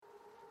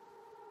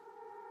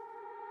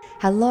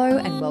Hello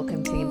and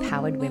welcome to the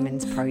Empowered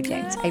Women's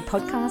Project, a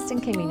podcast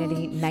and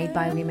community made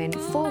by women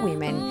for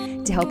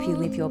women to help you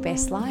live your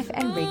best life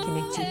and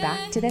reconnect you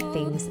back to the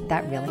things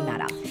that really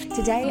matter.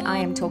 Today I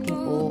am talking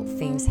all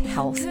things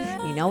health.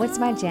 You know it's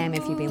my jam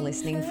if you've been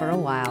listening for a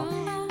while.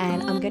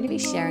 And I'm going to be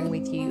sharing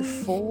with you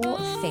 4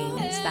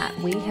 things that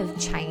we have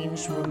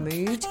changed,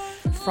 removed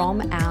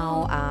from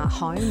our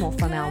home or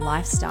from our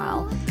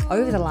lifestyle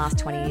over the last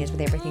 20 years with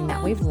everything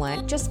that we've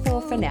learnt, just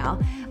for now,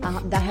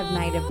 that have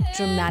made a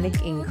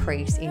dramatic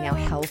increase in our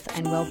health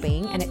and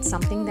well-being. And it's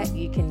something that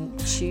you can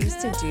choose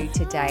to do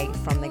today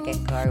from the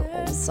get-go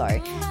also.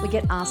 We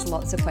get asked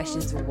lots of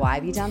questions, why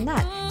have you done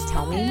that?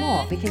 Tell me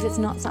more, because it's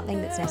not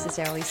something that's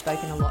necessarily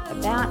spoken a lot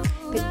about,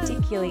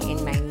 particularly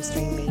in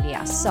mainstream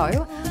media.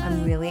 So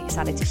I'm really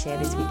excited to share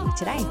this with you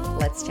today.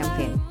 Let's jump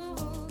in.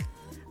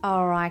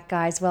 All right,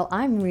 guys. Well,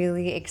 I'm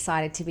really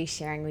excited to be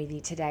sharing with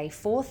you today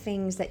 4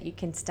 things that you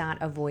can start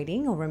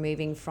avoiding or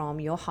removing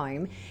from your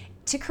home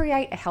to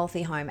create a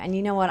healthy home. And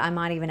you know what? I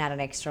might even add an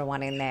extra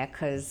one in there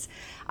because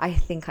I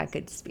think I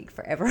could speak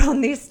forever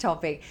on this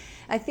topic.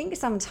 I think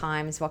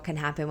sometimes what can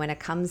happen when it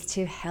comes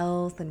to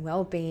health and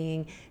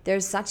well-being,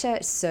 there's such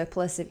a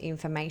surplus of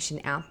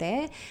information out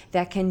there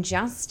that can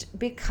just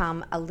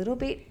become a little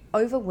bit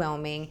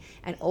overwhelming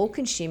and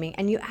all-consuming,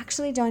 and you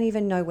actually don't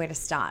even know where to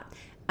start.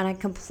 And I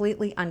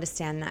completely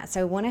understand that. So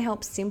I want to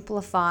help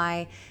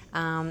simplify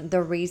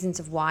the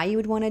reasons of why you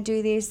would want to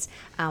do this,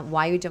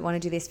 why you don't want to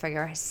do this for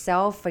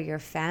yourself, for your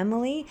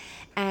family,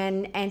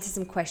 and answer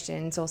some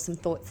questions or some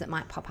thoughts that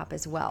might pop up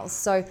as well.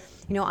 So,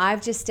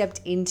 I've just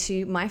stepped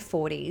into my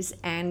 40s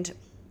and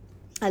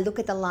I look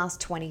at the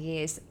last 20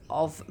 years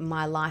of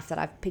my life that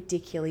I've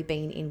particularly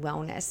been in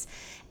wellness.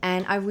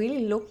 And I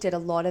really looked at a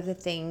lot of the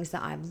things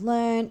that I've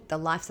learned, the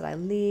life that I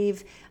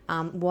live,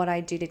 what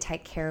I do to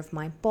take care of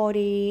my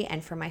body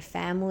and for my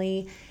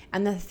family,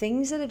 and the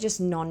things that are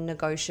just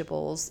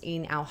non-negotiables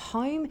in our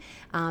home,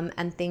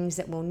 and things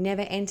that will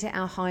never enter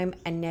our home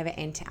and never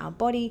enter our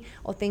body,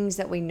 or things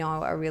that we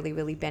know are really,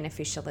 really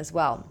beneficial as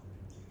well.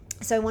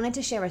 So I wanted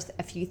to share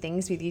a few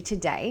things with you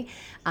today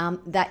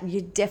that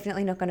you're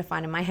definitely not going to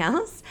find in my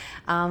house.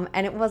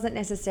 And it wasn't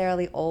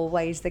necessarily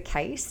always the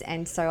case.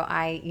 And so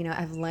I,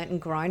 have learnt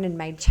and grown and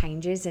made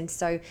changes. And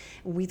so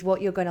with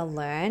what you're going to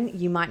learn,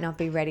 you might not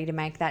be ready to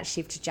make that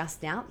shift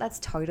just now. That's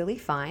totally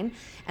fine.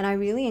 And I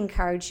really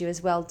encourage you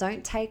as well,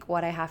 don't take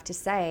what I have to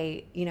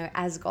say,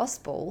 as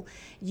gospel.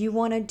 You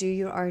want to do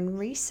your own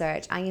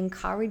research. I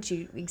encourage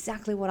you,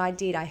 exactly what I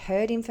did. I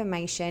heard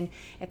information.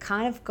 It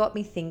kind of got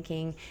me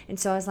thinking. And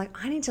so I was like,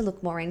 I need to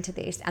look more into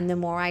this. And the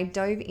more I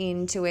dove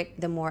into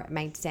it, the more it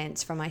made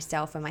sense for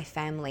myself and my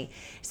family.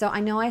 So I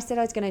know I said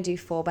I was going to do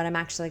 4, but I'm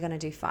actually going to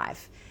do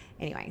 5.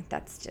 Anyway,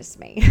 that's just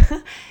me.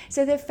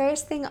 So the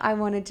first thing I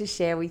wanted to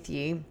share with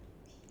you,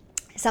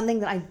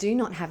 something that I do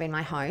not have in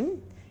my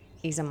home,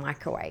 is a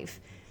microwave.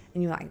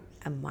 And you're like,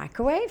 a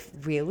microwave?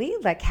 Really?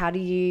 Like, how do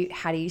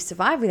you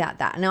survive without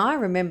that? Now, I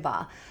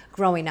remember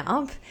growing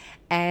up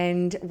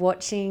and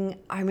watching,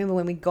 I remember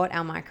when we got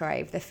our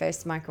microwave, the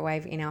first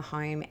microwave in our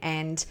home,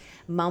 and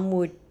Mum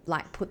would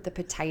put the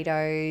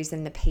potatoes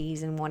and the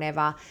peas and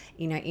whatever,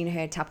 in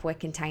her Tupperware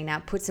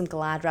container, put some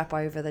Glad wrap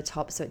over the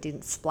top so it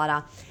didn't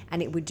splutter,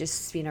 and it would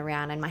just spin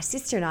around. And my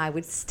sister and I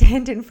would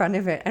stand in front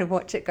of it and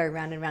watch it go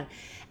round and round.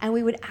 And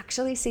we would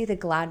actually see the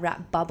Glad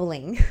wrap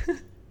bubbling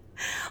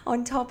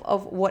on top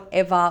of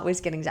whatever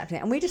was getting zapped in.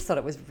 And we just thought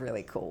it was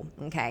really cool.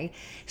 Okay.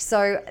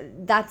 So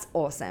that's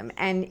awesome.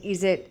 And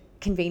is it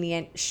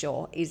convenient?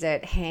 Sure. Is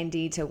it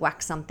handy to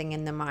whack something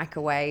in the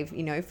microwave,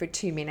 for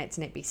 2 minutes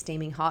and it be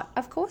steaming hot?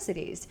 Of course it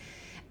is.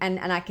 And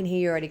I can hear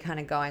you already kind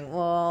of going,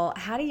 well,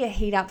 how do you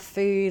heat up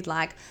food?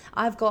 Like,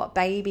 I've got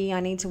baby, I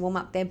need to warm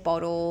up their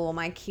bottle, or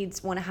my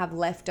kids want to have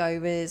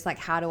leftovers. Like,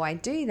 how do I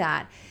do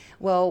that?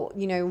 Well,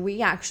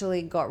 we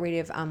actually got rid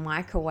of a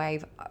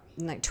microwave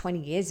 20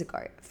 years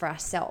ago for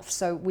ourselves.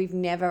 So we've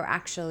never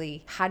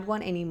actually had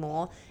one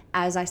anymore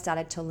as I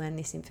started to learn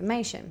this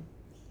information.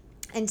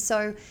 And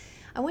so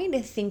I want you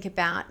to think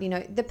about,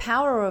 the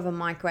power of a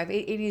microwave.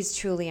 It is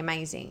truly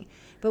amazing.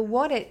 But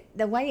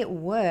the way it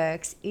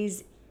works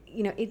is,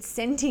 it's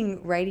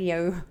sending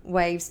radio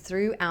waves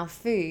through our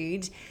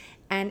food,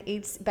 and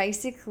it's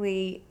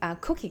basically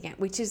cooking it,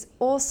 which is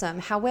awesome.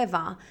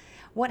 However,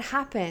 what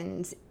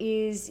happens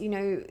is,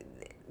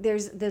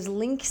 there's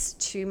links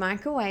to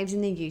microwaves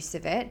in the use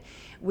of it,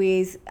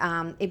 with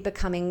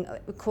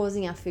it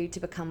causing our food to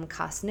become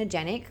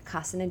carcinogenic.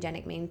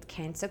 Carcinogenic means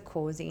cancer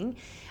causing.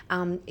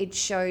 It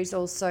shows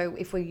also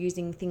if we're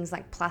using things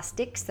like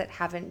plastics that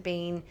haven't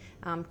been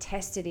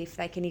tested, if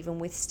they can even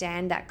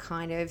withstand that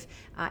kind of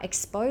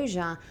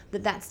exposure,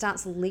 that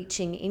starts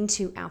leaching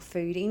into our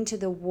food, into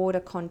the water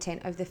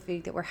content of the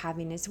food that we're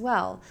having as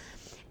well.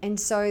 And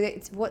so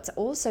what's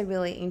also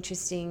really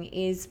interesting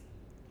is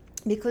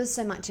because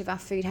so much of our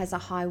food has a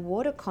high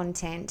water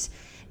content,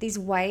 these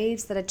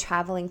waves that are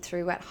traveling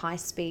through at high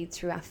speed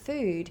through our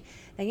food,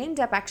 they end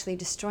up actually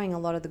destroying a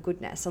lot of the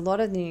goodness, a lot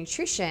of the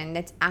nutrition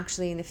that's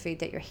actually in the food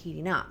that you're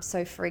heating up.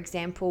 So for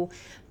example,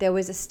 there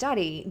was a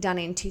study done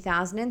in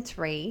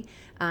 2003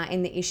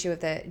 in the issue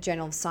of the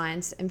Journal of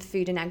Science and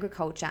Food and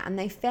Agriculture, and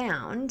they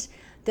found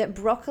that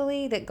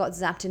broccoli that got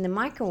zapped in the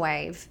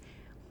microwave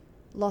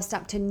lost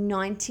up to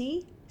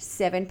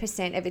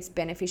 97% of its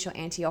beneficial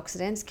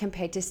antioxidants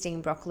compared to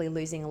steamed broccoli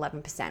losing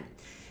 11%.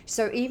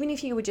 So even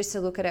if you were just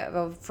to look at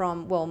it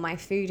from, well, my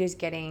food is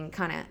getting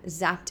kind of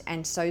zapped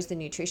and so's the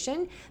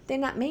nutrition, then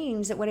that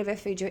means that whatever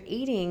food you're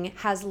eating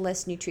has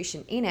less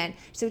nutrition in it,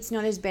 so it's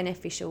not as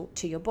beneficial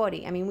to your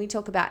body. I mean, we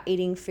talk about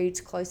eating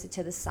foods closer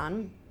to the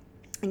sun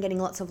and getting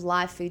lots of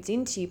live foods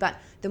into you, but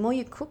the more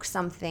you cook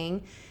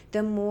something,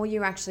 the more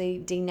you're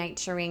actually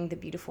denaturing the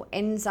beautiful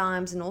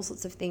enzymes and all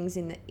sorts of things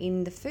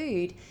in the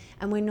food,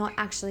 and we're not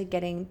actually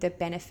getting the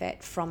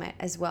benefit from it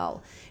as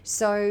well.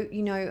 So,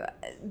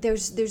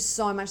 there's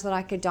so much that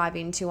I could dive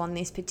into on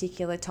this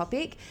particular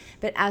topic,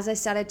 but as I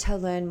started to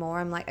learn more,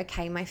 I'm like,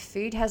 okay, my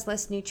food has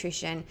less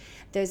nutrition.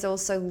 There's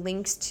also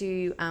links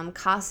to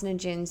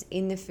carcinogens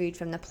in the food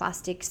from the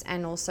plastics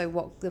and also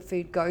what the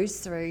food goes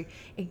through.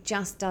 It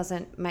just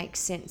doesn't make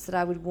sense that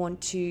I would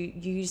want to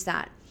use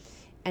that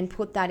and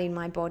put that in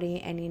my body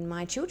and in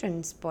my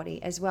children's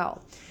body as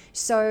well.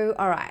 So,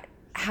 all right,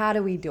 how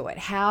do we do it?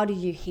 How do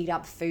you heat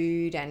up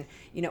food and,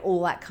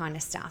 all that kind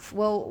of stuff?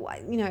 Well,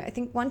 I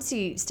think once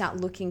you start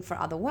looking for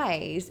other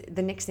ways,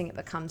 the next thing, it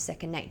becomes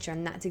second nature,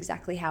 and that's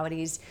exactly how it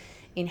is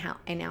in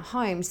our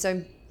home.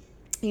 So,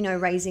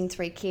 raising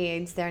 3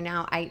 kids, they're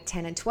now 8,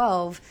 10, and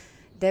 12.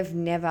 They've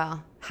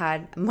never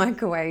had a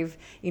microwave,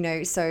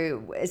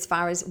 so as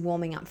far as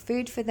warming up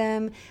food for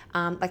them,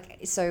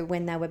 so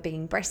when they were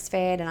being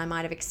breastfed and I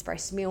might have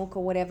expressed milk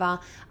or whatever,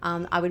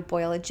 I would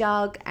boil a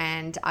jug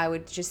and I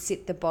would just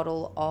sit the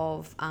bottle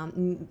of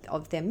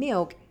their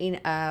milk in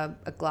a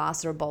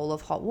glass or a bowl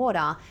of hot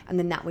water, and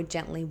then that would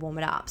gently warm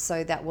it up.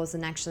 So that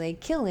wasn't actually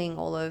killing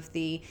all of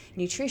the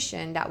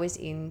nutrition that was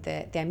in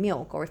their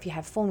milk, or if you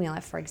have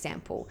formula, for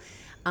example.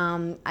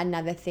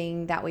 Another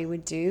thing that we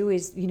would do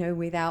is,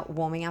 without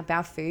warming up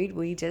our food,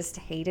 we just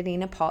heat it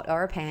in a pot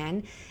or a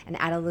pan and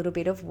add a little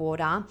bit of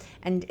water.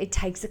 And it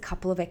takes a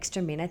couple of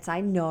extra minutes,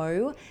 I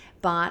know,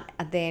 but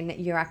then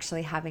you're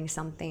actually having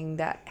something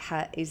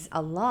that is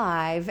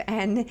alive,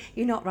 and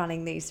you're not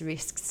running these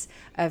risks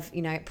of,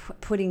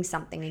 putting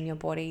something in your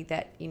body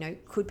that,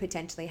 could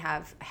potentially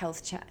have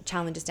health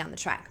challenges down the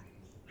track.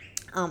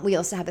 We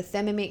also have a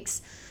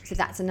Thermomix, so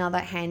that's another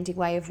handy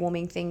way of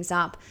warming things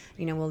up.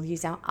 We'll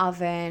use our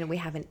oven. We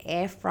have an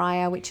air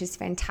fryer, which is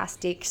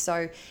fantastic.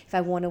 So if I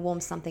want to warm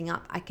something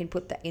up, I can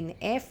put that in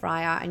the air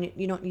fryer, and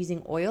you're not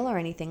using oil or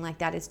anything like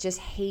that. It's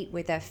just heat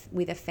with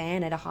a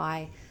fan at a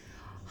high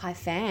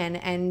fan,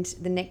 and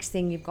the next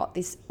thing you've got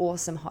this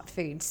awesome hot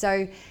food.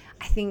 So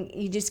I think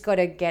you just got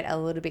to get a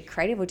little bit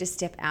creative, or just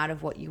step out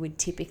of what you would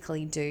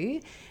typically do.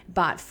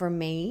 But for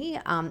me,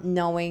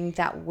 knowing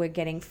that we're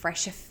getting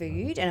fresher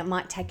food, and it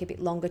might take a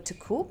bit longer to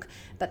cook,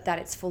 but that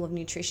it's full of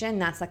nutrition,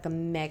 that's like a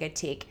mega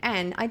tick.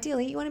 And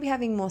ideally, you want to be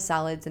having more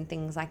salads and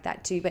things like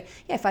that too. But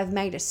yeah, if I've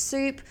made a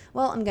soup,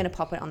 well, I'm going to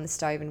pop it on the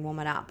stove and warm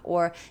it up.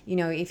 Or,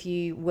 if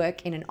you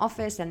work in an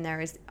office and there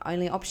is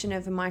only option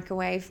of a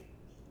microwave,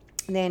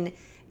 then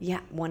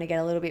want to get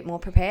a little bit more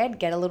prepared,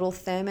 get a little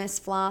thermos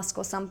flask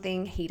or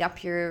something, heat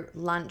up your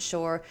lunch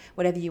or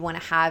whatever you want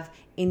to have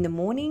in the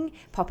morning,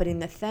 pop it in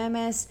the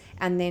thermos,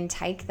 and then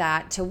take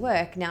that to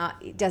work. Now,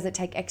 does it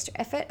take extra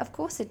effort? Of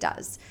course it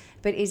does.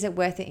 But is it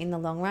worth it in the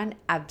long run?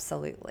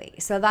 Absolutely.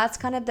 So that's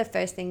kind of the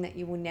first thing that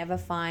you will never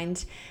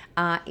find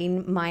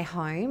in my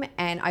home.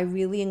 And I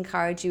really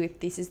encourage you, if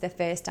this is the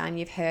first time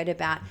you've heard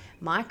about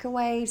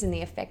microwaves and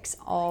the effects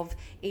of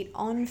it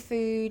on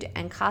food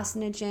and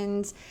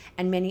carcinogens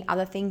and many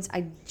other things,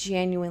 I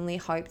genuinely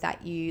hope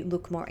that you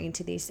look more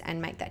into this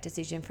and make that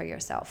decision for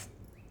yourself.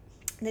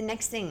 The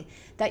next thing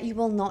that you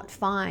will not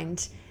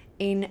find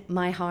in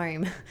my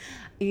home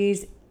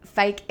is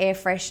fake air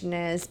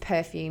fresheners,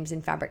 perfumes,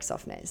 and fabric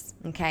softeners.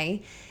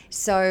 Okay.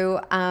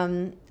 So,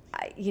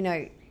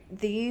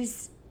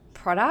 these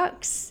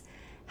products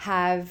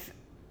have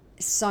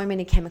so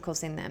many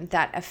chemicals in them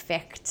that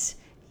affect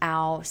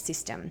our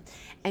system.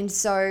 And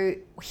so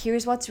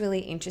here's what's really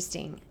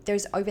interesting.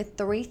 There's over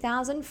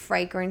 3,000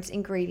 fragrance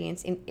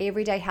ingredients in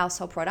everyday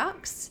household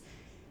products,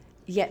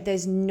 yet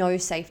there's no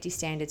safety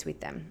standards with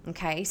them.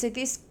 Okay. So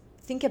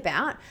think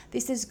about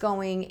this is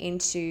going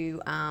into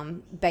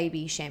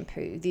baby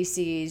shampoo. This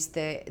is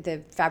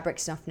the fabric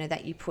softener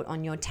that you put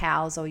on your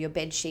towels or your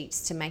bed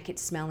sheets to make it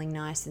smelling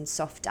nice and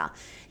softer.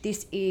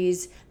 This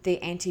is the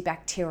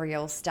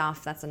antibacterial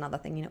stuff. That's another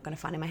thing you're not going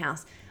to find in my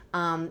house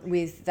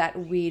with that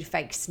weird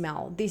fake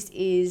smell. This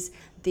is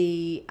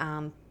the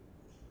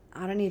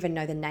I don't even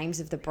know the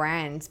names of the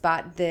brands,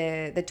 but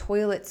the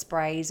toilet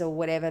sprays or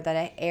whatever that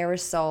are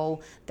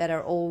aerosol that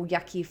are all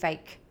yucky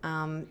fake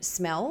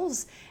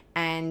smells.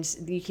 And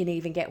you can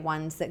even get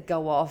ones that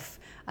go off.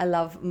 I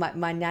love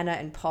my Nana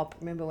and Pop.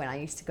 Remember when I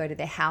used to go to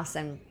their house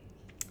and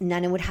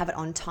Nana would have it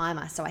on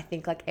timer. So I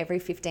think like every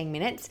 15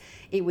 minutes,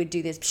 it would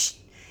do this psh,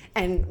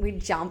 and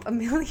we'd jump a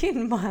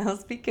million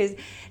miles because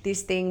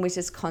this thing was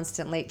just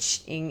constantly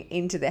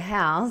into the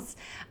house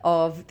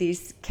of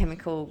this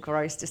chemical,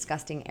 gross,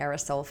 disgusting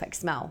aerosol effect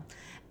smell.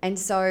 And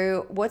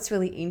so what's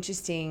really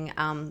interesting,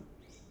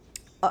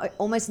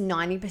 almost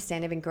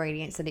 90% of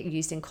ingredients that are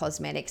used in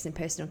cosmetics and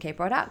personal care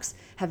products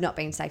have not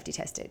been safety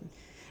tested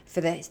for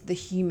the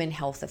human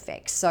health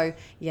effects. So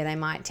yeah, they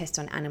might test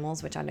on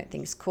animals, which I don't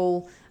think is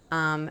cool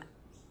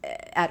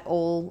at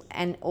all.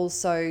 And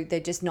also they're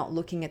just not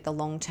looking at the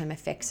long-term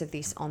effects of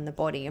this on the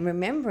body. And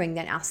remembering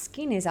that our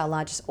skin is our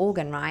largest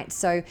organ, right?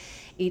 So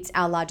it's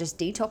our largest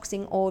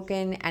detoxing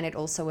organ, and it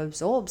also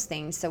absorbs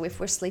things. So if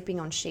we're sleeping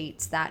on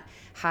sheets that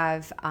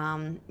have,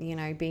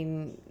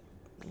 been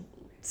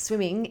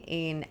swimming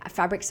in a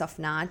fabric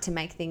softener to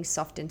make things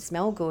soft and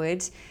smell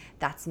good,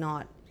 that's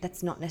not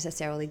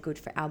necessarily good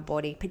for our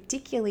body.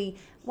 Particularly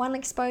one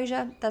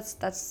exposure,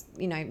 that's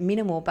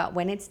minimal, but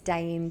when it's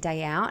day in,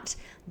 day out,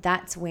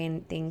 that's when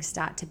things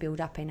start to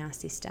build up in our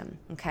system.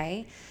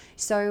 Okay,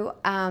 so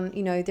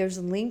there's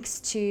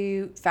links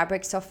to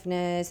fabric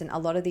softeners and a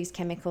lot of these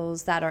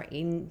chemicals that are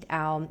in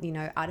our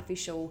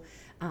artificial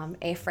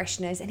air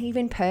fresheners and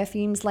even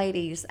perfumes,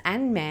 ladies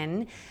and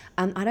men.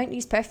 I don't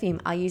use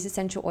perfume, I use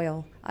essential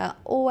oil. I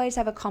always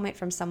have a comment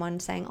from someone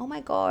saying, oh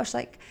my gosh,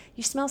 like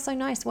you smell so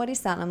nice, what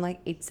is that? And I'm like,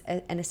 it's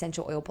an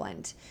essential oil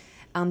blend.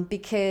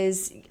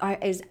 Because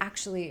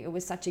it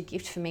was such a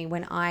gift for me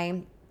when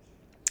I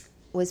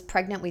was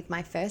pregnant with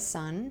my first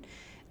son.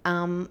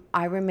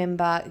 I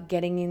remember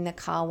getting in the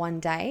car one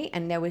day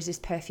and there was this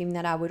perfume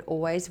that I would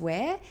always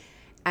wear,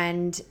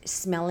 and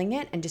smelling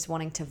it and just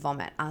wanting to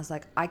vomit. I was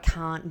like, I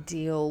can't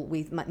deal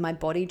with my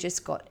body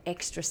just got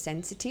extra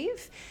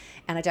sensitive.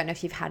 And I don't know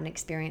if you've had an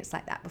experience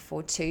like that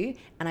before too.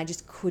 And I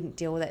just couldn't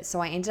deal with it. So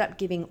I ended up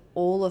giving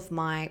all of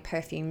my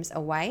perfumes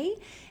away.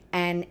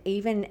 And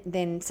even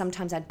then,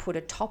 sometimes I'd put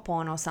a top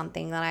on or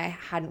something that I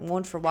hadn't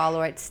worn for a while,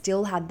 or it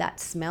still had that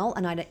smell,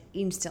 and I'd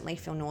instantly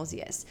feel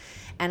nauseous.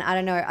 And I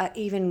don't know,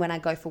 even when I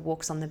go for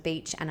walks on the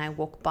beach and I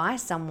walk by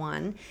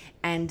someone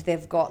and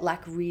they've got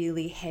like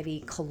really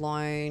heavy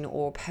cologne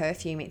or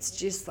perfume, it's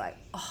just like,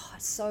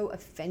 so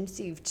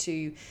offensive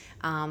to,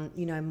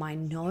 my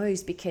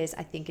nose, because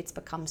I think it's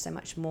become so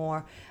much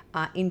more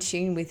in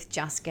tune with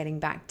just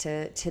getting back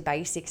to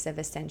basics of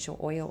essential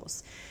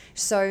oils.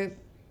 So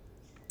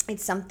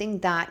it's something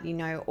that,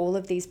 all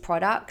of these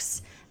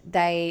products,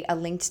 they are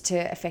linked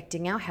to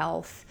affecting our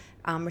health,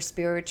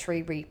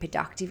 respiratory,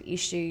 reproductive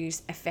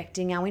issues,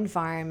 affecting our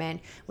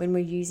environment when we're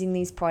using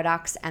these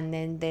products. And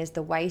then there's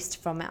the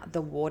waste from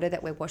the water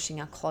that we're washing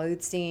our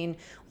clothes in,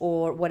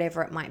 or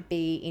whatever it might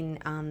be in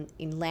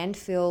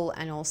landfill,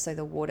 and also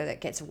the water that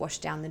gets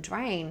washed down the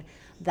drain.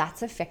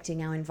 That's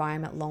affecting our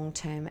environment long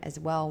term as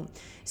well.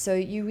 So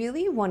you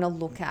really want to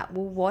look at,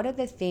 well, what are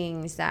the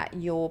things that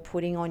you're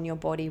putting on your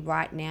body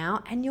right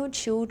now and your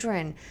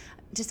children?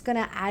 Just going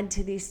to add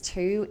to this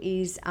too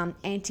is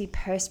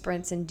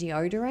antiperspirants and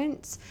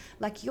deodorants.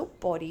 Like, your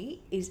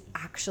body is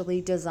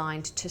actually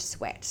designed to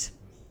sweat.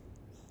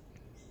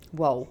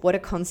 Whoa, what a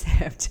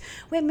concept.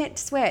 We're meant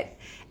to sweat.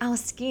 Our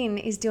skin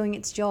is doing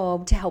its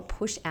job to help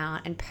push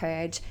out and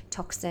purge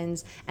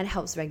toxins, and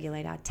helps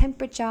regulate our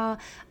temperature.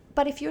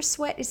 But if your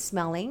sweat is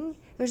smelling,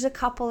 there's a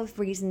couple of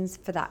reasons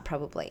for that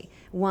probably.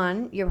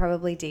 One, you're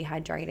probably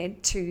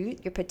dehydrated. Two,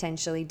 you're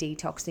potentially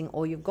detoxing,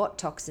 or you've got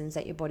toxins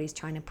that your body's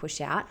trying to push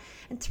out.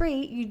 And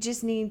three, you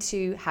just need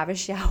to have a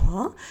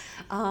shower.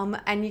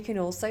 And you can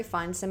also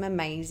find some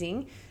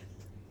amazing,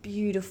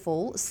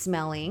 beautiful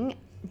smelling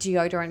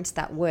deodorants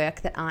that work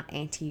that aren't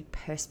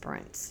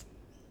antiperspirants.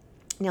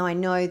 Now, I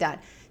know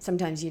that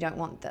sometimes you don't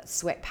want that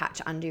sweat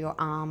patch under your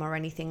arm or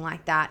anything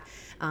like that,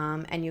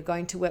 and you're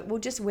going to work, well,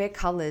 just wear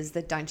colors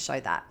that don't show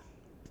that,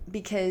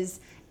 because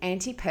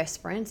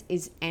antiperspirants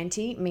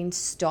means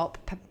stop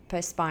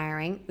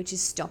perspiring, which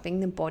is stopping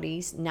the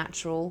body's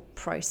natural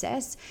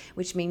process,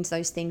 which means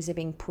those things are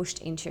being pushed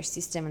into your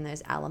system, and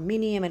there's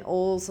aluminium and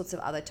all sorts of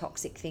other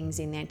toxic things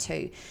in there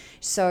too.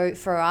 So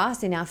for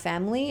us in our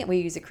family, we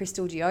use a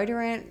crystal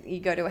deodorant. You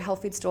go to a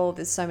health food store,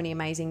 there's so many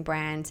amazing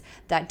brands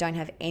that don't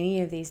have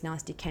any of these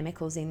nasty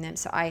chemicals in them.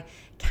 So I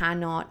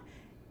cannot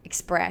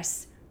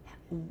express,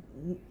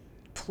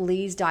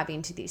 please dive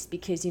into this,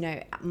 because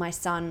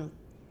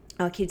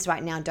our kids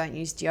right now don't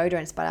use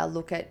deodorants, but I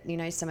look at,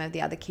 some of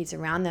the other kids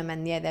around them,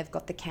 and they've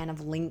got the can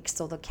of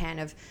Lynx or the can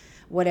of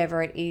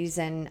whatever it is,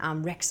 and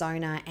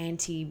Rexona,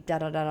 anti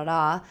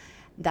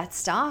that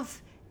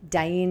stuff,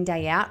 day in,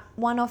 day out,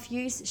 one-off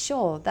use,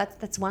 sure,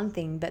 that's one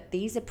thing. But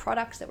these are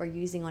products that we're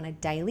using on a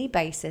daily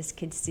basis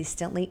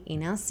consistently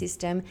in our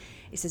system.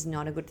 This is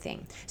not a good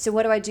thing. So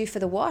what do I do for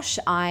the wash?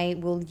 I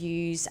will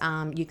use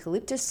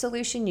eucalyptus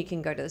solution. You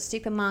can go to the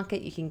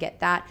supermarket, you can get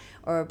that,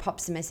 or pop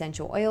some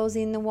essential oils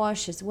in the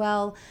wash as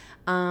well.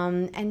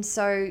 And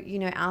so,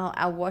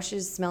 our wash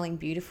is smelling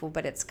beautiful,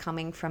 but it's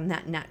coming from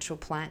that natural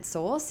plant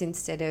source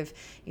instead of,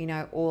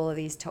 all of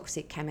these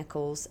toxic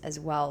chemicals as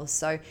well.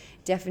 So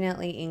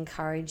definitely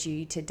encourage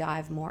you to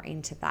dive more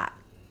into that.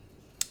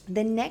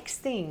 The next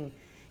thing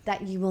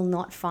that you will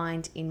not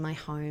find in my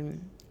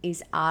home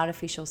is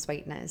artificial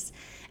sweeteners.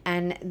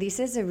 And this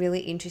is a really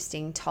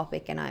interesting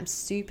topic, and I'm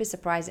super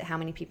surprised at how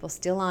many people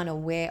still aren't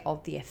aware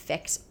of the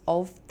effects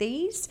of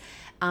these,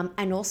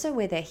 and also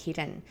where they're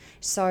hidden.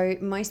 So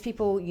most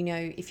people,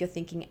 if you're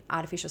thinking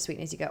artificial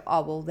sweeteners, you go,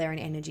 oh, well, they're in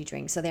energy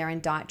drinks, so they're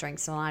in diet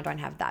drinks, and I don't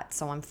have that,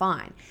 so I'm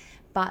fine.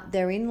 But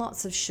they're in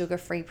lots of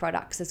sugar-free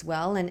products as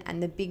well.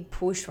 And the big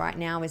push right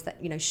now is that,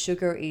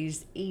 sugar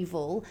is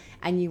evil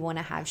and you want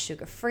to have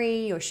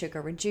sugar-free or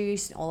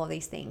sugar-reduced, all of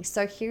these things.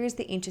 So here's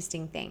the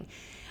interesting thing.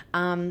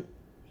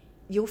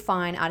 You'll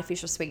find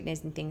artificial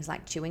sweeteners in things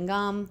like chewing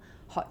gum,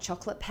 hot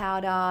chocolate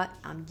powder,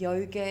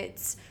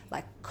 yogurts,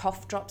 like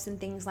cough drops and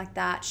things like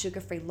that,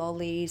 sugar-free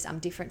lollies,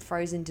 different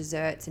frozen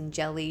desserts and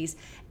jellies,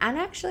 and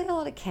actually a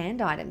lot of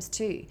canned items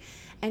too.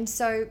 And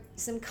so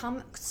some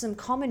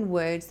common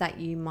words that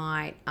you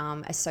might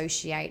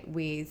associate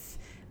with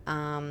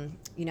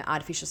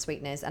artificial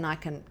sweeteners, and I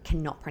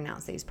cannot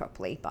pronounce these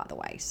properly, by the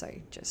way, so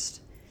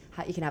just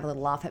you can have a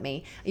little laugh at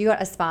me. You've got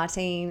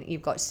aspartame,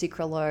 you've got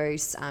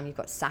sucralose, you've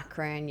got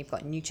saccharin, you've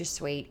got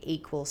NutraSweet,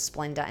 Equal,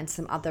 Splenda, and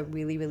some other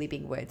really, really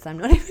big words that I'm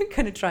not even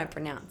going to try and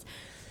pronounce.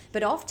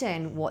 But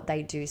often what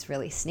they do is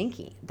really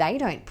sneaky. They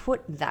don't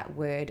put that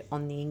word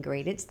on the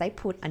ingredients. They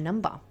put a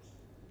number.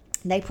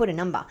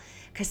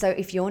 Because so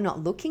if you're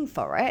not looking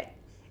for it,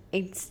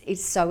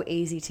 it's so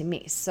easy to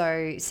miss.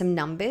 So some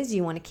numbers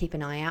you want to keep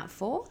an eye out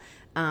for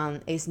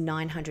is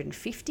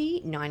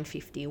 950,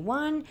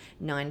 951,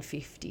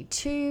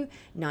 952,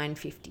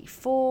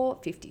 954,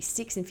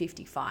 56, and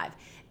 55.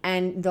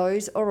 And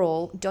those are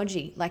all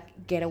dodgy,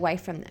 like get away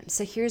from them.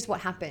 So here's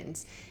what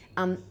happens.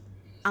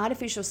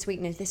 Artificial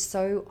sweeteners, they're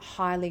so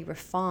highly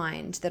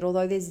refined that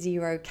although there's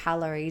 0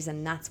 calories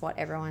and that's what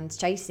everyone's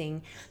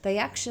chasing, they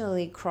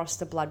actually cross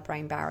the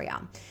blood-brain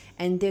barrier.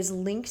 And there's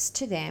links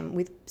to them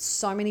with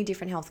so many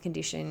different health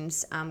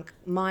conditions,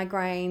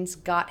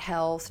 migraines, gut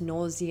health,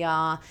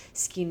 nausea,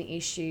 skin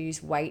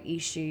issues, weight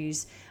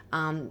issues.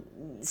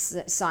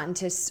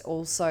 Scientists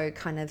also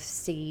kind of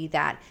see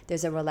that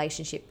there's a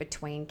relationship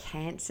between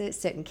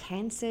certain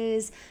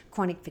cancers,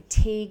 chronic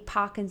fatigue,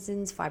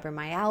 Parkinson's,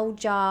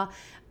 fibromyalgia,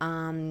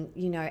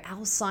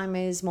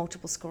 Alzheimer's,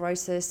 multiple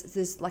sclerosis.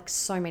 There's like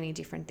so many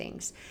different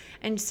things.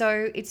 And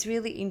so it's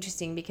really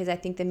interesting because I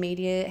think the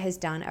media has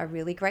done a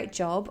really great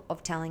job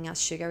of telling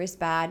us sugar is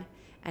bad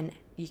and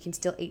you can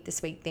still eat the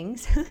sweet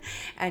things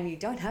and you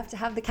don't have to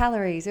have the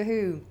calories.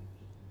 Woohoo!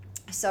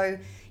 So,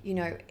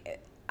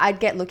 I'd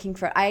get looking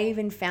for it. I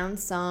even found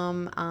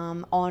some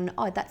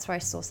that's where I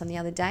saw some the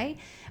other day,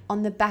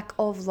 on the back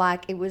of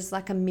it was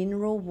like a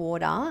mineral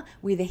water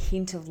with a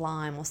hint of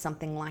lime or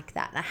something like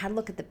that. And I had a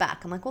look at the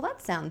back. I'm like, well,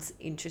 that sounds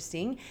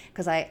interesting,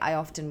 because I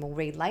often will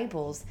read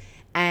labels,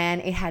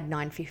 and it had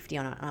 950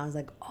 on it. And I was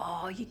like,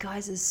 oh, you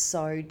guys are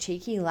so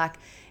cheeky.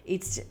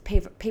 It's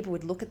people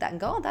would look at that and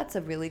go, oh, that's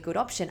a really good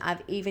option.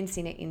 I've even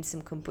seen it in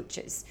some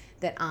kombuchas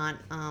that aren't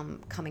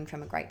coming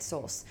from a great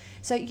source.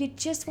 So you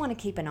just want to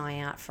keep an eye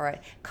out for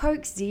it.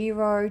 Coke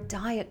Zero,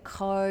 Diet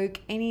Coke,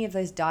 any of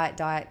those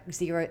Diet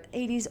Zero,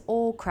 it is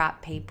all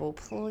crap, people.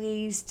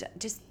 Please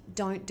just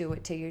don't do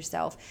it to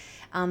yourself.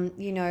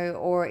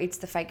 Or it's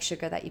the fake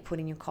sugar that you put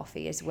in your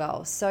coffee as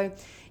well. So,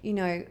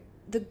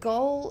 the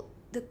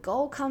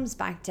goal comes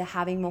back to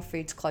having more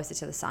foods closer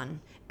to the sun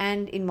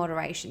and in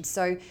moderation.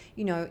 So,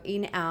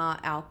 in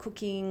our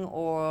cooking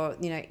or,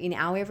 in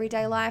our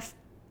everyday life,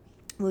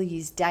 we'll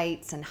use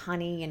dates and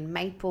honey and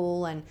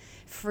maple and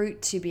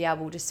fruit to be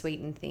able to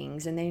sweeten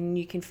things. And then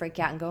you can freak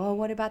out and go, oh,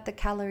 what about the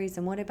calories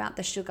and what about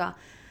the sugar?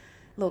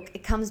 Look,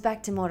 it comes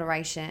back to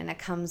moderation. It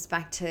comes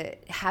back to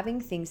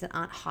having things that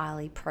aren't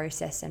highly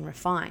processed and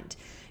refined.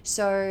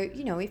 So,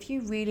 if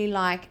you really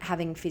like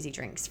having fizzy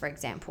drinks, for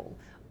example,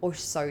 or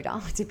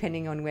soda,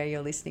 depending on where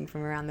you're listening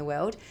from around the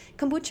world,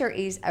 kombucha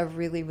is a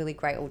really, really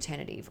great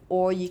alternative.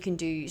 Or you can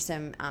do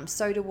some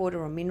soda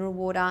water or mineral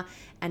water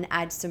and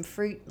add some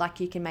fruit, like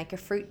you can make a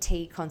fruit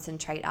tea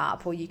concentrate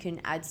up, or you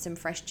can add some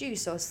fresh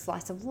juice or a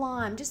slice of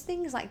lime, just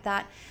things like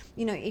that.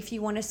 If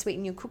you want to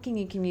sweeten your cooking,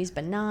 you can use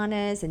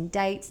bananas and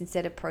dates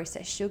instead of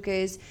processed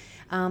sugars.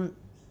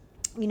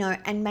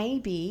 And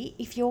maybe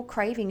if you're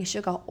craving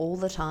sugar all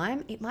the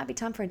time, it might be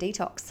time for a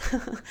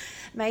detox.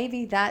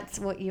 Maybe that's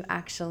what you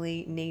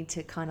actually need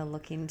to kind of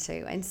look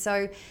into. And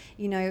so,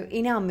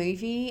 in our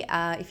movie,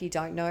 if you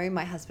don't know,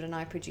 my husband and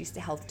I produced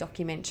a health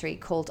documentary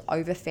called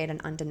Overfed and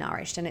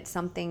Undernourished. And it's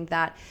something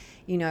that,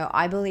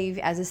 I believe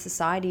as a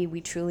society, we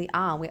truly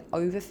are. We're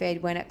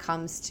overfed when it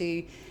comes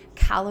to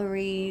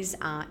calories,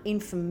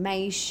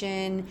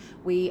 information.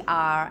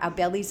 Our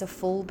bellies are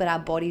full, but our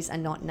bodies are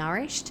not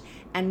nourished.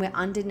 And we're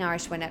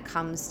undernourished when it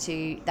comes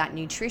to that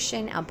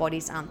nutrition. Our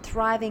bodies aren't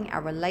thriving.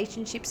 Our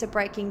relationships are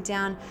breaking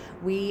down.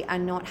 We are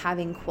not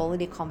having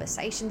quality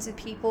conversations with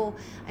people.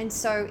 And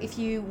so if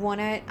you want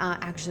to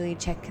actually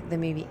check the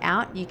movie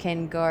out, you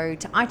can go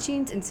to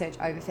iTunes and search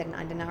Overfed and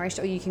Undernourished,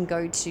 or you can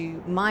go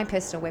to my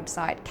personal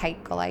website,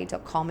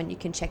 kategolay.com, and you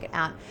can check it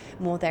out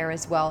more there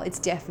as well. It's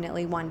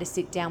definitely one to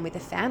sit down with a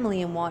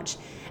family and watch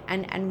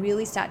and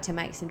really start to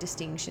make some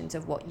distinctions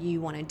of what you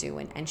want to do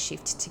and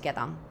shift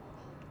together.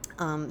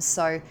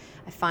 So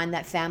I find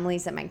that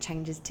families that make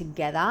changes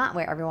together,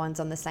 where everyone's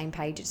on the same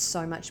page, it's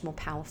so much more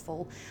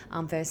powerful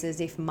versus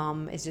if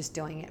mum is just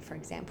doing it, for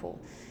example.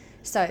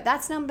 So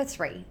that's number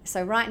 3.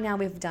 So right now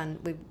we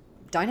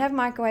don't have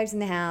microwaves in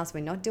the house. We're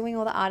not doing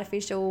all the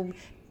artificial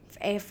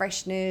air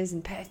fresheners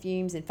and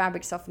perfumes and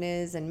fabric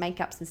softeners and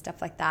makeups and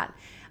stuff like that.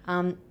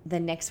 The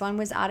next one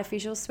was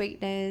artificial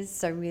sweeteners.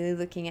 So really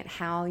looking at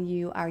how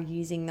you are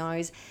using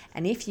those.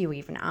 And if you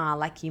even are,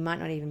 like, you might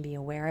not even be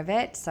aware of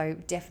it. So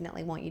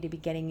definitely want you to be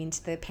getting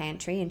into the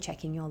pantry and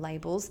checking your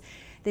labels.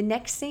 The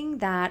next thing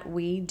that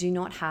we do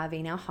not have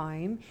in our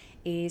home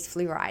is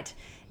fluoride.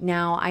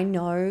 Now, I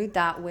know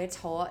that we're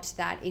taught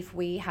that if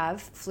we have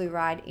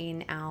fluoride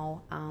in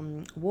our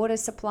water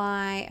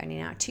supply and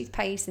in our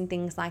toothpaste and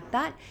things like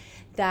that,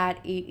 that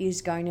it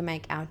is going to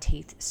make our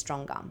teeth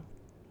stronger.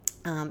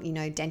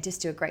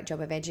 Dentists do a great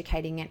job of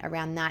educating it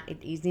around that. It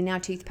is in our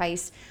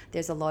toothpaste.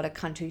 There's a lot of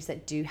countries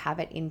that do have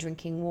it in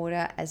drinking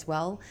water as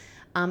well.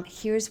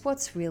 Here's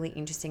what's really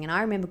interesting. And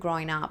I remember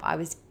growing up, I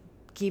was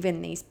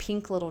given these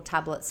pink little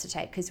tablets to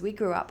take because we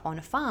grew up on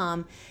a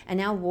farm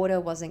and our water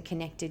wasn't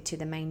connected to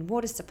the main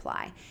water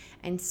supply.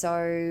 And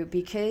so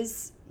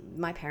because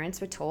my parents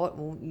were taught,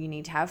 well, you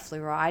need to have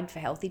fluoride for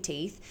healthy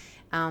teeth,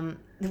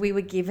 we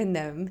were given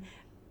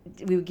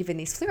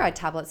these fluoride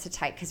tablets to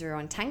take because we were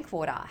on tank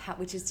water,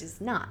 which is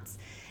just nuts.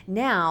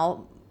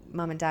 Now,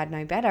 mum and dad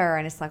know better,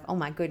 and it's like, oh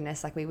my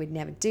goodness, like we would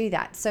never do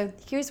that. So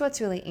here's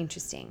what's really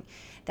interesting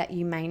that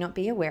you may not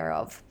be aware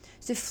of.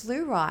 So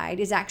fluoride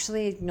is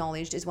actually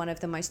acknowledged as one of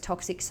the most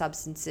toxic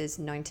substances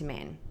known to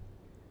man.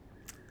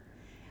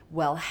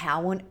 Well,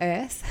 how on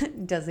earth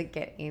does it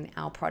get in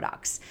our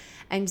products?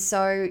 And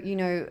so,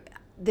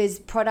 there's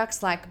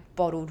products like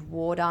bottled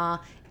water,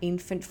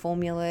 infant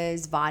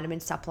formulas, vitamin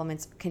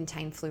supplements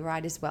contain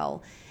fluoride as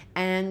well.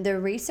 And the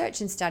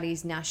research and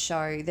studies now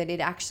show that it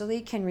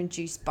actually can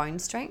reduce bone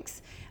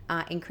strength,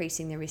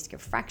 increasing the risk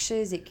of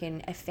fractures. It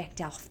can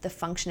affect the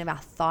function of our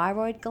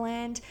thyroid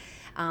gland.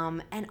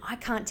 And I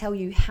can't tell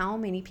you how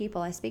many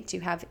people I speak to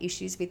have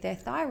issues with their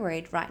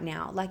thyroid right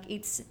now. Like,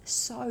 it's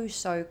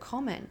so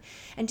common.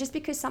 And just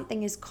because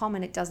something is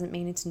common, it doesn't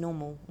mean it's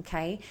normal,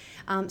 okay?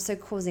 So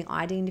causing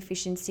iodine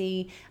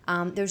deficiency,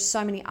 there's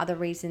so many other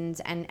reasons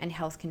and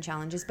health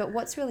challenges. But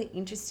what's really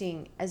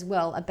interesting as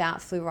well about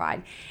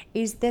fluoride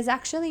is there's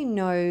actually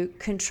no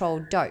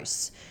controlled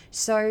dose.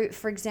 So,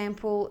 for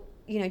example,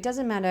 it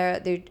doesn't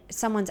matter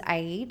someone's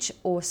age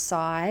or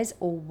size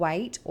or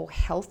weight or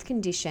health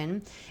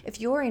condition.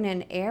 If you're in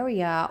an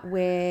area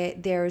where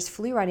there is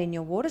fluoride in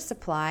your water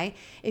supply,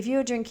 if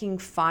you're drinking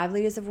 5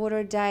 liters of water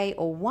a day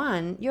or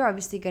 1, you're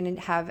obviously going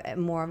to have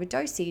more of a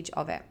dosage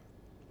of it.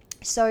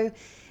 So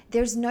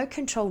there's no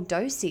controlled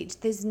dosage.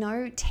 There's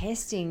no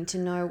testing to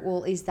know,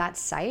 well, is that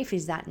safe?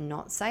 Is that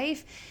not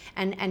safe?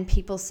 And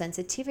people's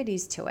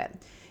sensitivities to it.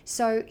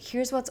 So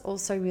here's what's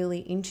also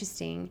really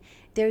interesting.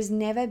 There's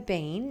never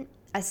been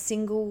a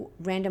single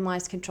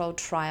randomized controlled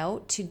trial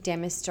to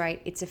demonstrate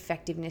its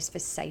effectiveness for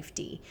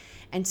safety.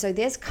 And so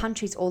there's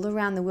countries all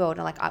around the world,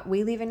 like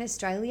we live in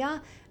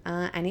Australia,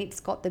 and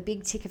it's got the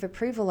big tick of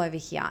approval over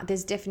here.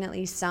 There's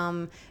definitely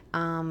some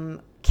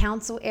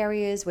council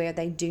areas where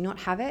they do not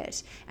have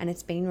it and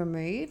it's been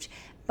removed.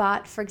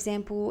 But for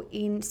example,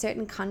 in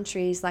certain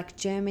countries like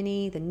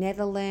Germany, the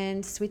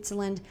Netherlands,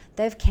 Switzerland,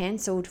 they've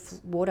cancelled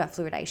water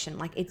fluoridation,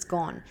 like it's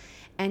gone.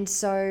 And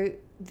so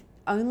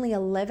only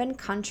 11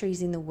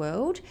 countries in the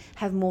world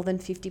have more than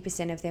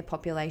 50% of their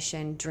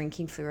population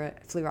drinking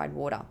fluoride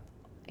water.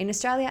 In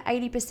Australia,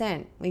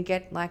 80%. We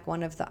get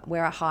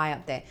we're high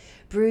up there.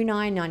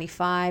 Brunei,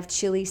 95,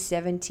 Chile,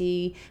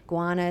 70,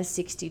 Guyana,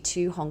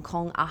 62, Hong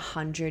Kong,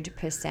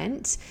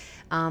 100%.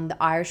 The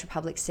Irish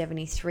Republic,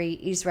 73,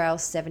 Israel,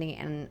 70,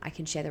 and I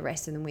can share the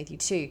rest of them with you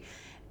too.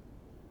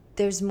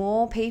 There's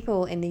more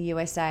people in the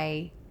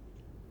USA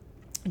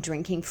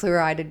drinking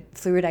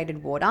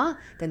fluoridated water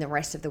than the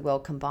rest of the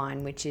world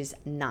combined, which is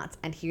nuts.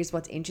 And here's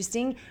what's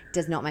interesting,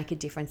 does not make a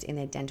difference in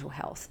their dental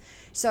health.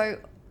 So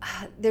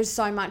there's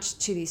so much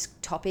to this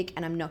topic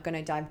and I'm not going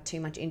to dive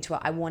too much into it.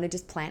 I want to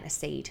just plant a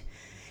seed.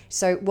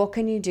 So what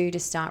can you do to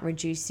start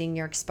reducing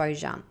your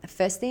exposure? The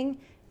first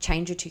thing,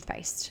 change your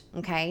toothpaste,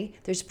 okay?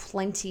 There's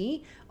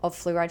plenty of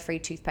fluoride-free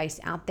toothpaste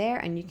out there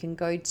and you can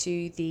go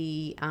to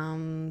the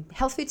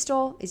health food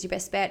store is your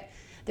best bet.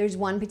 There's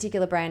one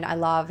particular brand I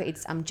love.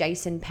 It's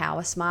Jason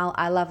Power Smile.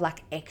 I love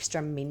like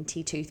extra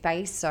minty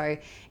toothpaste, so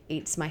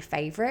it's my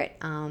favorite.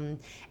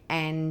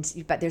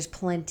 But there's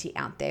plenty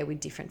out there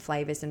with different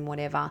flavors and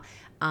whatever.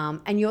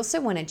 And you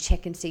also want to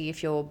check and see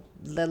if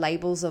the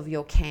labels of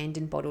your canned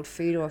and bottled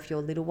food, or if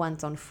your little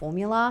one's on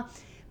formula,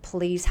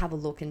 please have a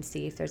look and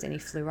see if there's any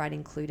fluoride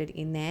included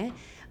in there.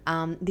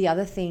 The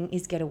other thing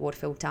is get a water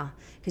filter,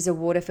 because a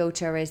water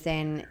filter is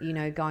then,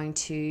 going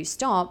to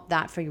stop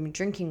that from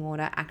drinking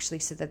water, actually,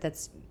 so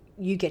that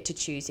you get to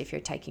choose if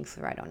you're taking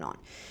fluoride or not.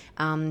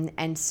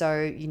 And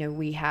so,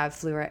 we have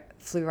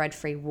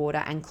fluoride-free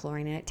water and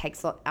chlorine,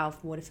 and our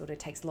water filter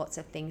takes lots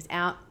of things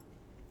out.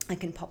 I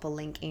can pop a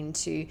link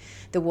into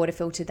the water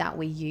filter that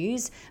we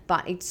use,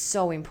 but it's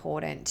so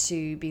important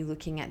to be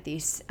looking at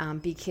this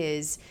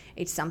because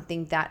it's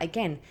something that,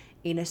 again,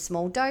 in a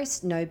small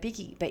dose, no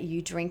biggie, but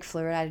you drink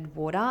fluoridated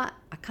water.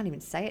 I can't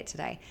even say it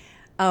today.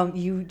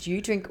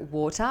 You drink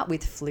water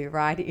with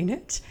fluoride in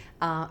it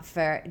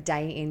for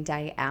day in,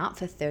 day out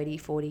for 30,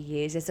 40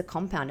 years. There's a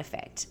compound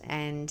effect.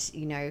 And,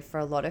 for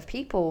a lot of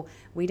people,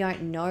 we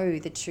don't know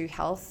the true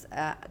health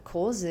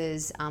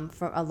causes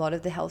for a lot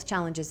of the health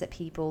challenges that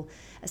people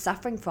are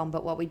suffering from.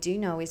 But what we do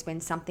know is when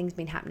something's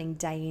been happening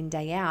day in,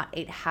 day out,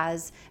 it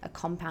has a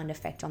compound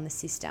effect on the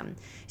system.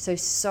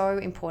 So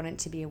important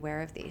to be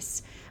aware of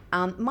this.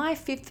 My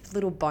fifth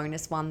little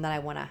bonus one that I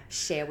want to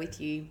share with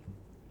you,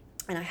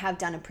 and I have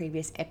done a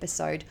previous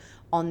episode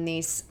on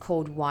this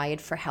called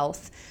Wired for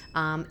Health,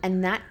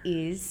 and that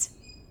is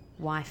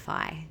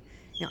Wi-Fi.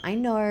 Now, I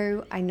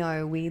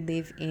know we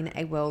live in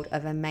a world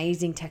of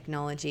amazing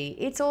technology.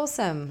 It's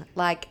awesome.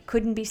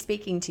 Couldn't be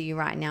speaking to you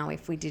right now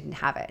if we didn't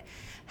have it.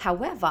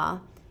 However,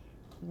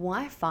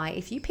 Wi-Fi,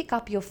 if you pick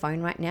up your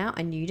phone right now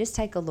and you just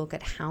take a look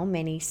at how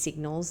many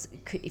signals,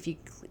 if you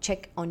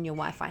check on your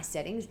Wi-Fi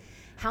settings,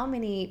 how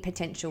many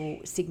potential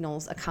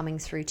signals are coming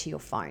through to your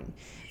phone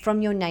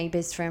from your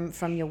neighbors,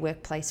 from your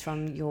workplace,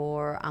 from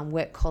your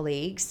work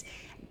colleagues.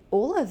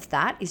 All of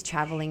that is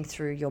traveling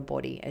through your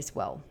body as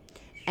well.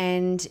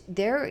 And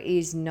there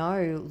is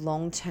no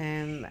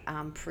long-term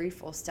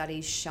proof or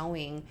studies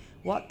showing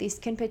what this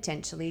can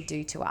potentially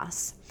do to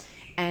us.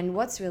 And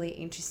what's really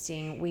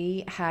interesting,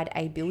 we had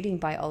a building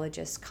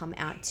biologist come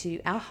out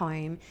to our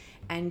home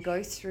and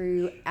go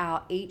through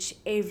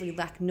every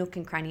nook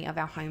and cranny of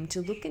our home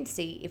to look and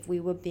see if we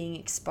were being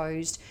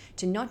exposed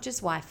to not just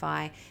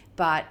Wi-Fi,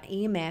 but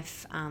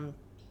EMF,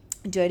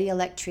 dirty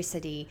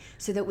electricity,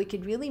 so that we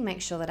could really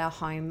make sure that our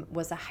home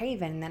was a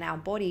haven and that our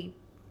body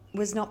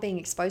was not being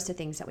exposed to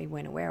things that we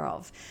weren't aware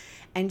of.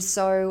 And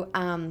so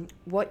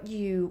what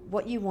you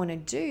want to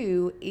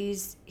do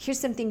is, here's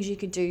some things you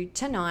could do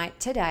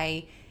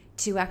today,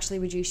 to actually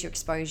reduce your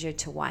exposure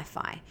to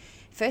Wi-Fi.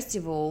 First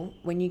of all,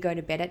 when you go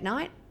to bed at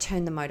night,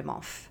 turn the modem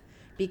off.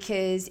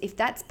 Because if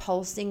that's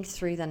pulsing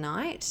through the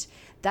night,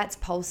 that's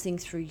pulsing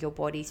through your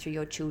body, through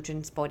your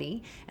children's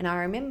body. And I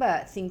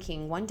remember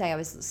thinking one day I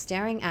was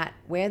staring at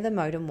where the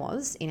modem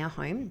was in our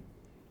home,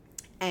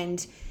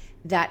 and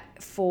that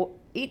for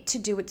it to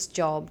do its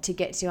job to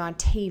get to our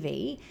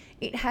TV,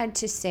 it had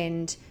to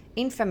send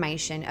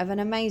information of an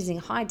amazing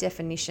high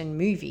definition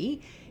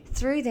movie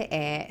through the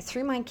air,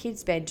 through my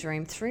kid's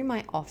bedroom, through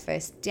my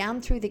office,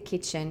 down through the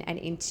kitchen and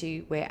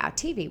into where our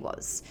TV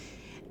was.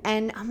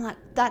 And I'm like,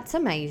 that's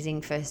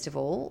amazing, first of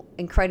all,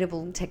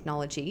 incredible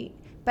technology,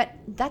 but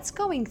that's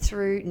going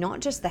through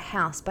not just the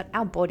house, but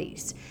our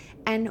bodies.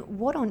 And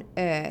what on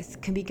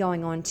earth can be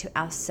going on to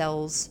our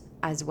cells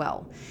as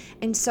well?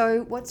 And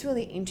so what's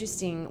really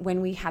interesting,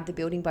 when we had the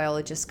building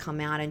biologists come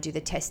out and do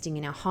the testing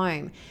in our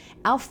home,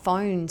 our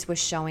phones were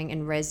showing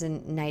and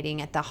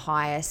resonating at the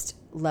highest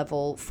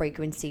level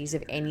frequencies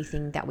of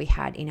anything that we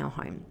had in our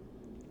home.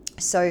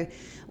 So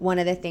one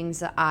of the things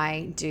that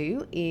I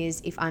do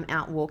is, if I'm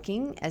out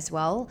walking as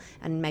well,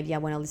 and maybe I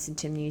want to listen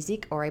to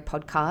music or a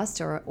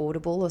podcast or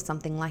Audible or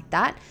something like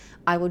that,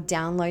 I will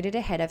download it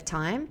ahead of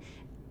time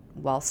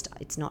whilst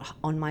it's not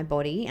on my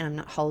body and I'm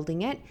not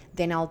holding it.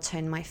 Then I'll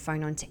turn my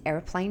phone onto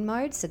airplane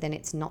mode, so then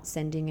it's not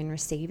sending and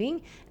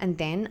receiving, and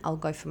then I'll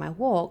go for my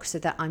walk so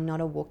that I'm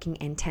not a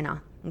walking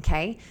antenna.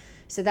 Okay,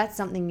 so that's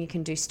something you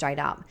can do straight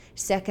up.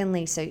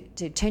 Secondly, so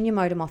to turn your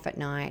modem off at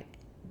night.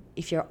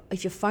 If your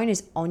phone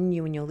is on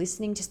you and you're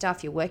listening to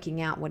stuff, you're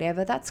working out,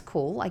 whatever, that's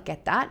cool, I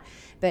get that,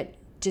 but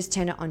just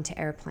turn it onto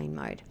airplane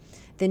mode.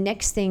 The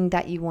next thing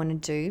that you want to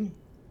do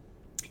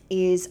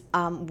is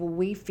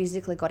we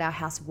physically got our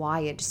house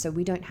wired, so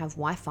we don't have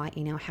Wi-Fi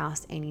in our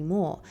house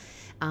anymore.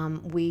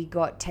 We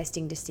got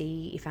testing to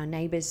see if our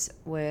neighbors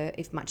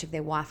if much of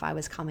their Wi-Fi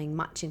was coming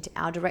much into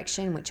our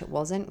direction, which it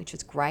wasn't, which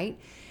was great.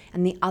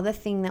 And the other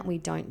thing that we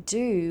don't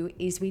do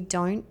is we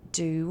don't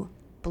do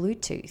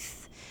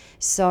Bluetooth.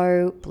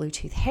 So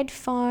Bluetooth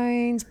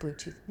headphones,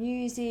 Bluetooth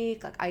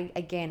music, I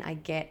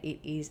get it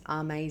is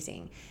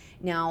amazing.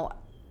 Now,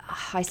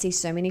 I see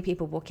so many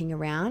people walking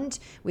around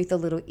with the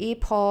little ear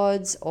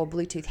pods or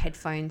Bluetooth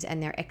headphones,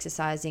 and they're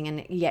exercising,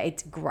 and yeah,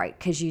 it's great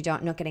because you're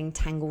not getting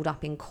tangled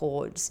up in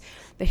cords.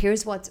 But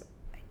here's what's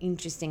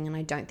interesting, and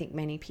I don't think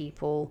many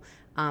people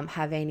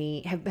have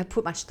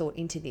put much thought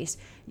into this.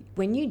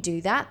 When you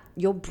do that,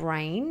 your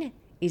brain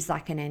is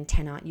like an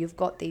antenna. You've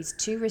got these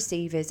two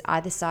receivers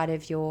either side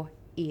of your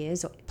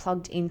ears, or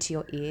plugged into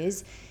your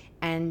ears,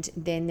 and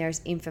then there's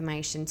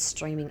information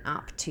streaming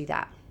up to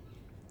that.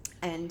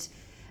 And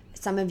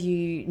some of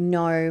you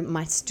know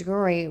my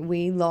story. I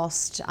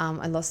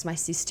lost my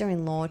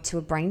sister-in-law to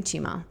a brain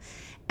tumor,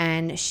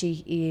 and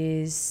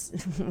she's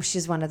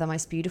one of the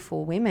most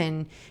beautiful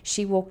women.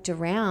 She walked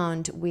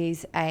around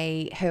with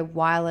her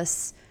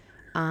wireless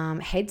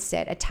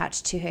headset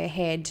attached to her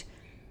head.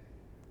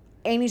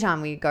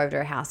 Anytime we go to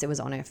her house, it was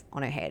on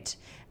her head.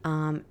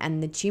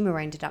 and the tumor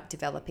ended up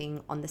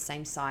developing on the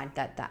same side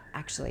that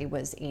actually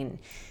was in.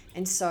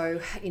 And so,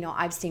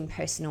 I've seen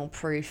personal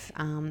proof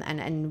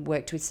and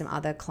worked with some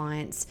other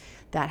clients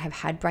that have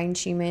had brain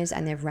tumors,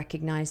 and they've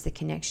recognized the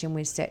connection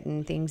with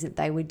certain things that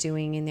they were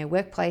doing in their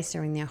workplace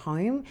or in their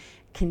home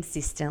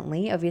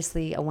consistently.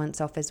 Obviously, a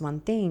once off is one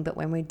thing, but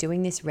when we're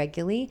doing this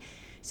regularly,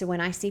 so when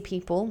I see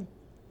people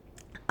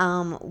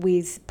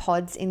with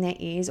pods in their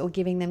ears or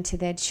giving them to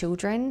their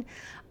children,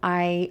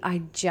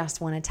 I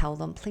just want to tell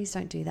them, please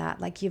don't do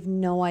that. Like, you have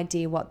no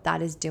idea what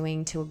that is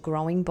doing to a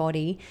growing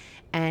body,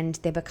 and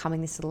they're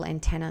becoming this little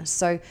antenna.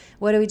 So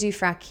what do we do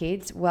for our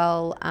kids?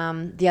 Well,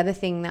 the other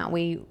thing that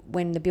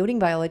when the building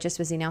biologist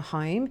was in our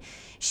home,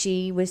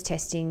 she was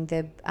testing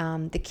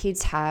the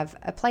kids have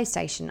a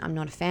PlayStation. I'm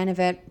not a fan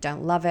of it,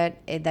 don't love it.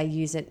 They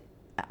use it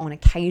on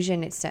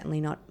occasion. It's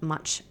certainly not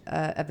much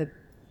of a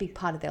big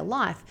part of their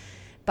life,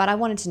 but I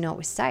wanted to know it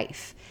was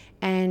safe.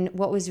 And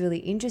what was really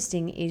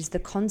interesting is the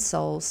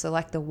console, so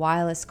like the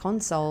wireless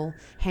console,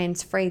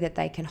 hands-free, that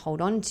they can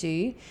hold on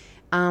to.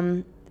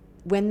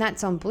 When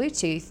that's on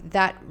Bluetooth,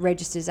 that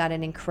registers at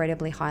an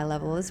incredibly high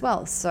level as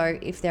well. So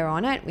if they're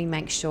on it, we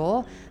make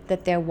sure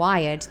that they're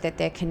wired, that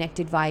they're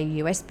connected via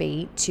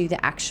USB to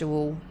the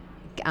actual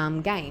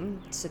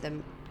game, to the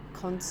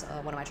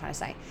console,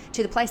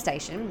 to the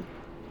PlayStation,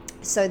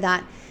 so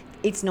that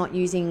it's not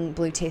using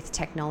Bluetooth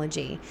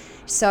technology.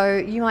 So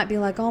you might be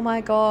like, oh my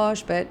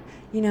gosh, but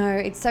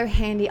it's so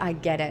handy. I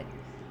get it,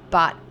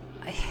 but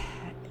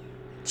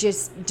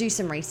just do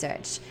some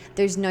research.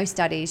 There's no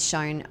studies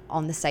shown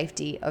on the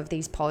safety of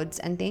these pods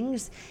and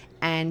things.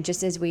 And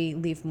just as we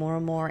live more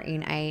and more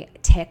in a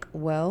tech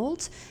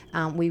world,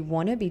 we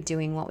want to be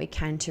doing what we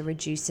can to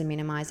reduce and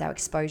minimize our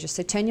exposure.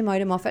 So turn your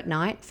modem off at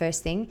night,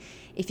 first thing.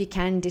 If you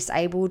can,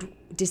 disable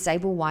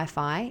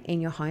Wi-Fi in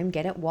your home,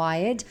 get it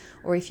wired.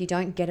 Or if you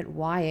don't get it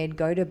wired,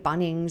 go to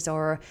Bunnings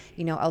or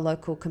a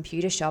local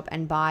computer shop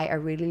and buy a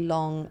really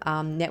long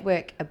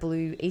network, a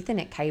blue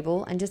Ethernet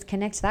cable, and just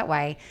connect that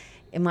way.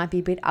 It might be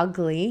a bit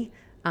ugly,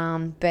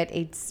 but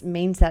it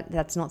means that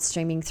that's not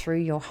streaming through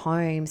your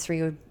home,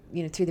 through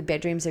the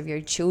bedrooms of your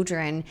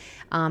children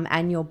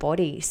and your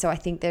body. So I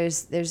think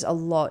there's a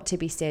lot to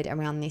be said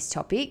around this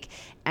topic.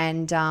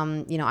 And,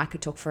 I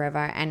could talk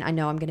forever. And I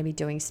know I'm going to be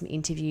doing some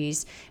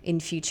interviews in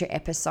future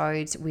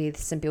episodes with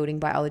some building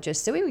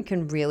biologists so we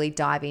can really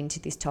dive into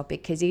this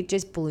topic, because it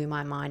just blew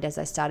my mind as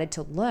I started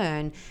to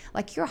learn,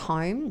 like, your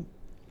home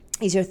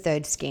is your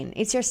third skin.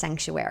 It's your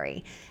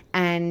sanctuary.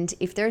 And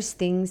if there's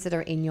things that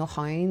are in your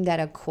home that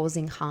are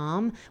causing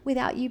harm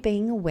without you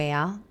being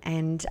aware,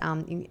 and,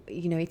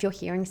 if you're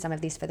hearing some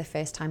of this for the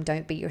first time,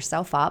 don't beat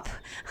yourself up.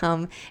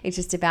 It's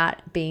just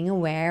about being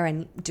aware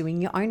and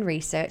doing your own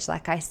research,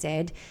 like I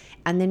said,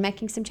 and then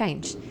making some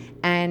change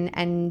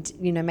and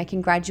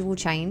making gradual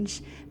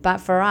change. But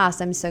for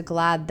us, I'm so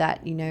glad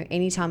that,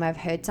 anytime I've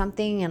heard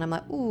something and I'm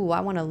like, ooh,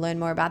 I want to learn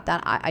more about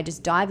that, I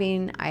just dive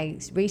in, I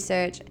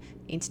research.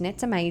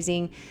 Internet's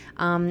amazing,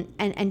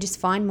 and just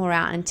find more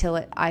out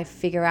until I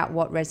figure out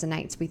what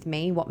resonates with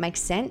me, what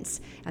makes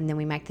sense, and then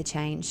we make the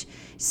change.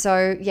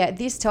 So yeah,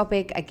 this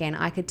topic, again,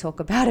 I could talk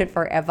about it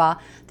forever.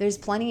 There's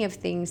plenty of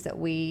things that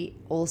we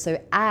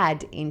also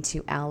add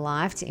into our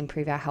life to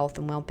improve our health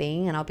and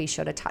well-being, and I'll be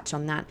sure to touch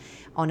on that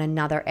on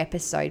another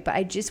episode. But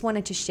I just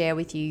wanted to share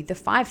with you the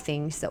 5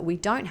 things that we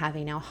don't have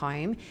in our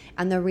home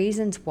and the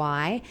reasons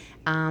why,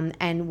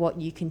 and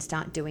what you can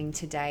start doing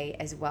today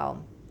as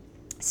well.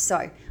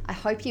 So I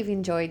hope you've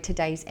enjoyed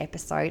today's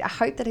episode. I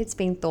hope that it's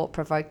been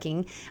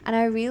thought-provoking, and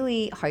I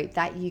really hope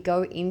that you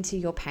go into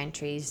your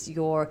pantries,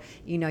 your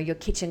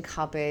kitchen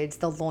cupboards,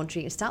 the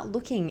laundry, and start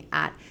looking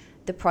at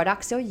the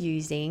products you're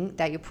using,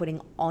 that you're putting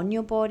on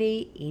your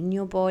body, in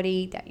your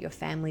body, that your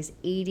family's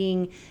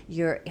eating,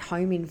 your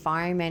home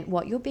environment,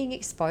 what you're being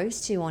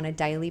exposed to on a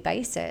daily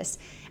basis,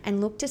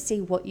 and look to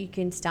see what you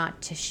can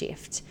start to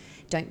shift.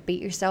 Don't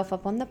beat yourself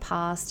up on the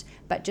past,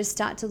 but just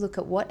start to look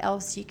at what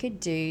else you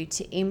could do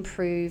to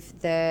improve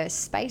the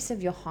space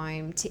of your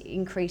home, to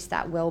increase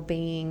that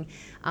well-being,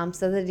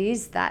 so that it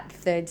is that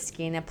third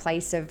skin, a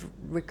place of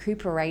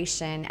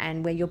recuperation,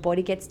 and where your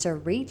body gets to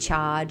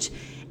recharge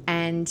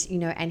and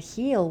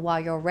heal while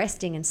you're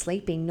resting and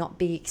sleeping, not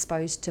be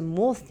exposed to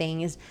more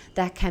things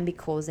that can be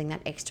causing that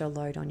extra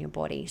load on your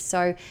body.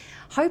 So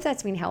hope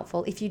that's been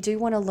helpful. If you do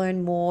want to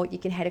learn more, you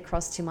can head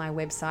across to my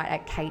website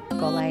at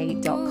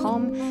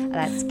kategolle.com.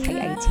 That's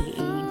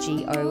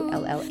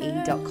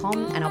kategolle.com,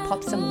 and I'll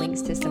pop some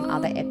links to some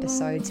other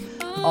episodes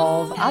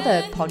of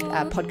other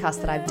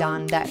podcasts that I've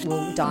done that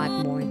will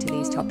dive more into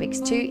these topics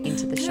too,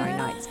 into the show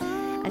notes.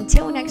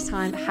 Until next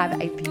time,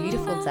 have a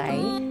beautiful day,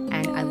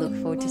 and I look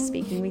forward to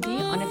speaking with you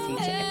on a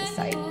future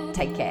episode.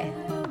 Take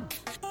care.